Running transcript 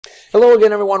Hello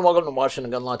again, everyone. Welcome to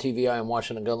Washington Gun Law TV. I am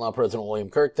Washington Gun Law President William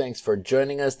Kirk. Thanks for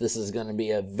joining us. This is going to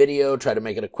be a video. Try to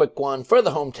make it a quick one for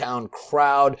the hometown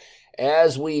crowd.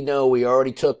 As we know, we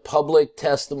already took public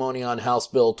testimony on House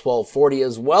Bill 1240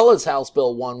 as well as House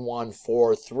Bill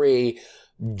 1143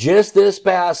 just this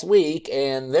past week,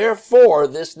 and therefore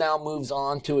this now moves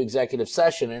on to executive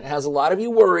session. And it has a lot of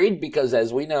you worried because,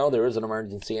 as we know, there is an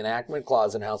emergency enactment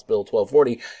clause in House Bill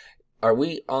 1240. Are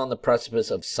we on the precipice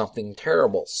of something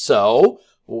terrible? So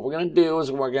what we're going to do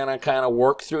is we're going to kind of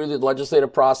work through the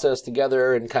legislative process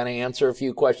together and kind of answer a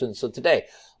few questions. So today,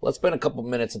 let's spend a couple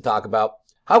minutes and talk about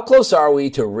how close are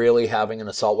we to really having an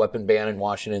assault weapon ban in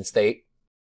Washington State?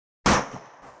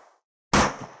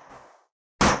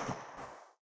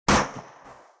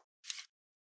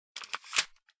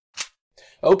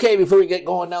 Okay, before we get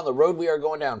going down the road we are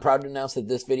going down, proud to announce that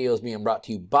this video is being brought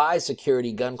to you by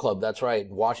Security Gun Club. That's right,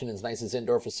 Washington's nicest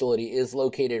indoor facility is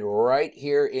located right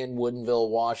here in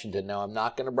Woodinville, Washington. Now, I'm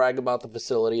not going to brag about the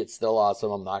facility. It's still awesome.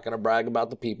 I'm not going to brag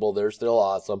about the people. They're still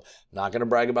awesome. I'm not going to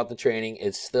brag about the training.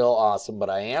 It's still awesome.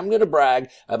 But I am going to brag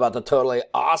about the totally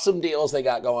awesome deals they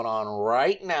got going on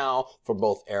right now for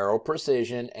both Aero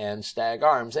Precision and Stag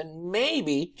Arms. And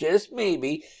maybe, just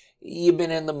maybe, you've been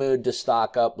in the mood to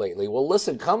stock up lately. Well,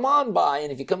 listen, come on by,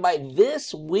 and if you come by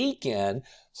this weekend,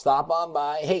 stop on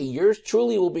by. Hey, yours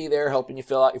truly will be there helping you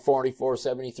fill out your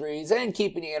 4473s and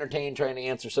keeping you entertained, trying to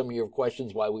answer some of your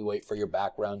questions while we wait for your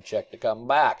background check to come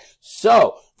back.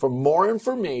 So, for more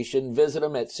information, visit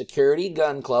them at Security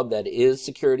Gun Club. That is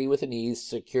security with an E,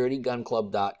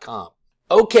 securitygunclub.com.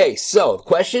 Okay, so the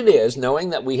question is, knowing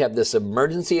that we have this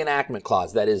emergency enactment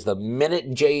clause, that is the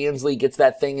minute Jay Inslee gets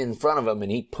that thing in front of him and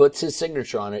he puts his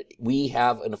signature on it, we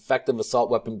have an effective assault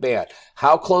weapon ban.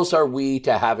 How close are we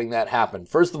to having that happen?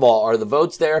 First of all, are the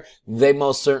votes there? They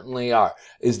most certainly are.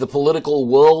 Is the political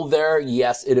will there?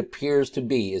 Yes, it appears to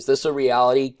be. Is this a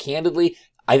reality? Candidly,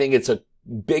 I think it's a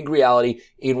big reality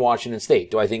in Washington State.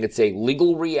 Do I think it's a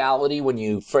legal reality when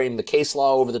you frame the case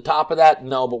law over the top of that?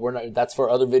 No, but we're not. That's for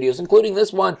other videos, including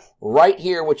this one right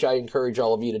here, which I encourage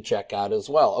all of you to check out as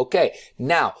well. Okay,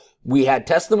 now, we had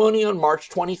testimony on March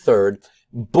 23rd.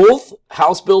 Both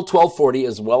House Bill 1240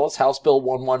 as well as House Bill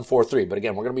 1143. But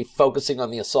again, we're going to be focusing on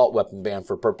the assault weapon ban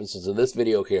for purposes of this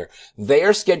video here. They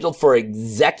are scheduled for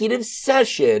executive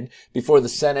session before the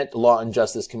Senate Law and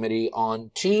Justice Committee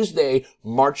on Tuesday,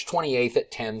 March 28th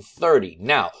at 10:30.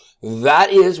 Now, that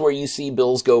is where you see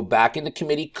bills go back into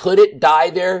committee. Could it die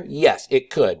there? Yes, it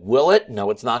could. Will it? No,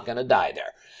 it's not going to die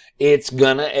there. It's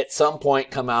gonna, at some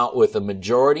point, come out with a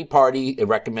majority party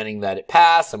recommending that it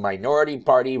pass, a minority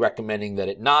party recommending that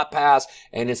it not pass,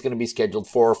 and it's going to be scheduled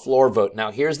for a floor vote.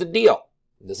 Now, here's the deal.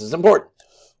 This is important.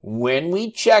 When we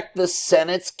check the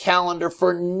Senate's calendar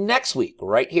for next week,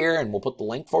 right here, and we'll put the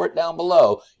link for it down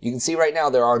below, you can see right now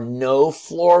there are no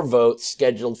floor votes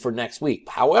scheduled for next week.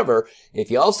 However, if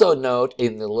you also note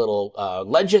in the little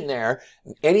legend there,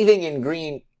 anything in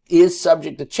green is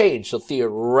subject to change. So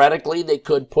theoretically, they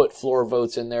could put floor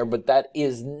votes in there, but that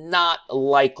is not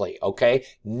likely, okay?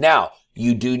 Now,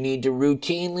 you do need to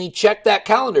routinely check that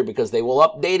calendar because they will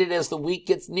update it as the week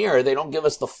gets nearer. They don't give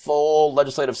us the full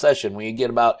legislative session when you get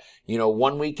about,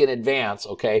 1 week in advance,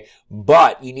 okay?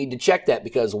 But you need to check that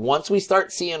because once we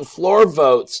start seeing floor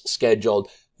votes scheduled,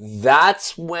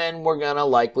 that's when we're going to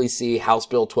likely see House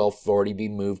Bill 1240 be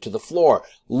moved to the floor.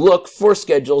 Look for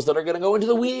schedules that are going to go into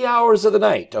the wee hours of the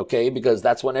night, okay? Because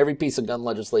that's when every piece of gun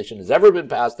legislation has ever been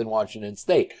passed in Washington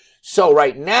State. So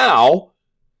right now,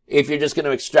 if you're just going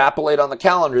to extrapolate on the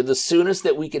calendar, the soonest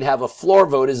that we could have a floor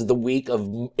vote is the week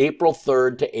of April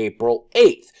 3rd to April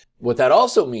 8th. What that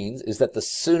also means is that the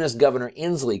soonest Governor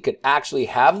Inslee could actually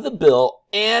have the bill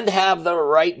and have the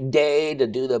right day to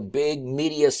do the big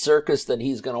media circus that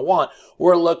he's going to want.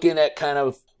 We're looking at kind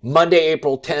of Monday,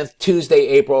 April 10th, Tuesday,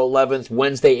 April 11th,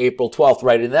 Wednesday, April 12th,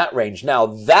 right in that range. Now,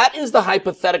 that is the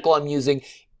hypothetical I'm using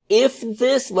if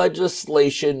this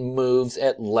legislation moves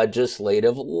at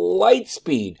legislative light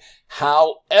speed.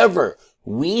 However,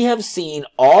 we have seen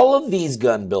all of these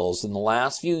gun bills in the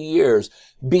last few years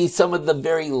be some of the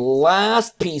very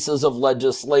last pieces of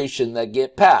legislation that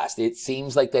get passed. It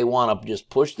seems like they want to just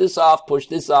push this off,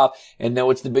 and know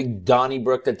it's the big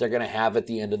Donnybrook that they're going to have at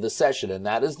the end of the session. And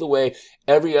that is the way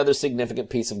every other significant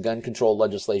piece of gun control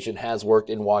legislation has worked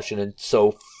in Washington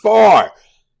so far.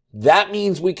 That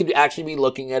means we could actually be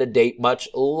looking at a date much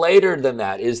later than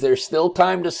that. Is there still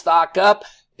time to stock up?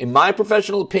 In my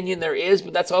professional opinion, there is,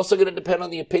 but that's also going to depend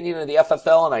on the opinion of the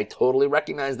FFL, and I totally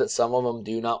recognize that some of them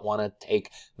do not want to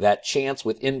take that chance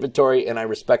with inventory, and I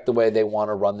respect the way they want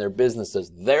to run their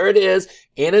businesses. There it is,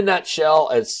 in a nutshell,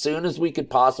 as soon as we could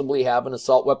possibly have an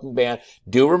assault weapon ban.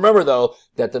 Do remember, though,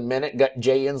 that the minute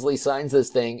Jay Inslee signs this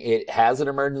thing, it has an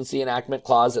emergency enactment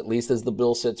clause, at least as the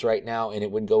bill sits right now, and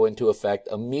it would go into effect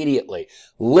immediately.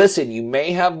 Listen, you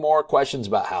may have more questions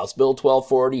about House Bill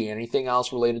 1240, anything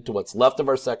else related to what's left of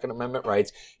our Second Amendment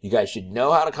rights. You guys should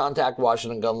know how to contact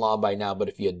Washington Gun Law by now, but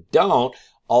if you don't,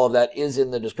 all of that is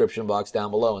in the description box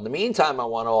down below. In the meantime, I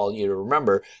want all of you to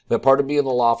remember that part of being the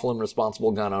lawful and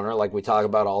responsible gun owner, like we talk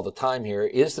about all the time here,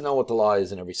 is to know what the law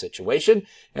is in every situation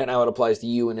and how it applies to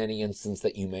you in any instance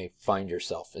that you may find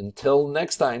yourself. Until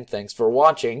next time, thanks for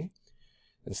watching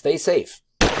and stay safe.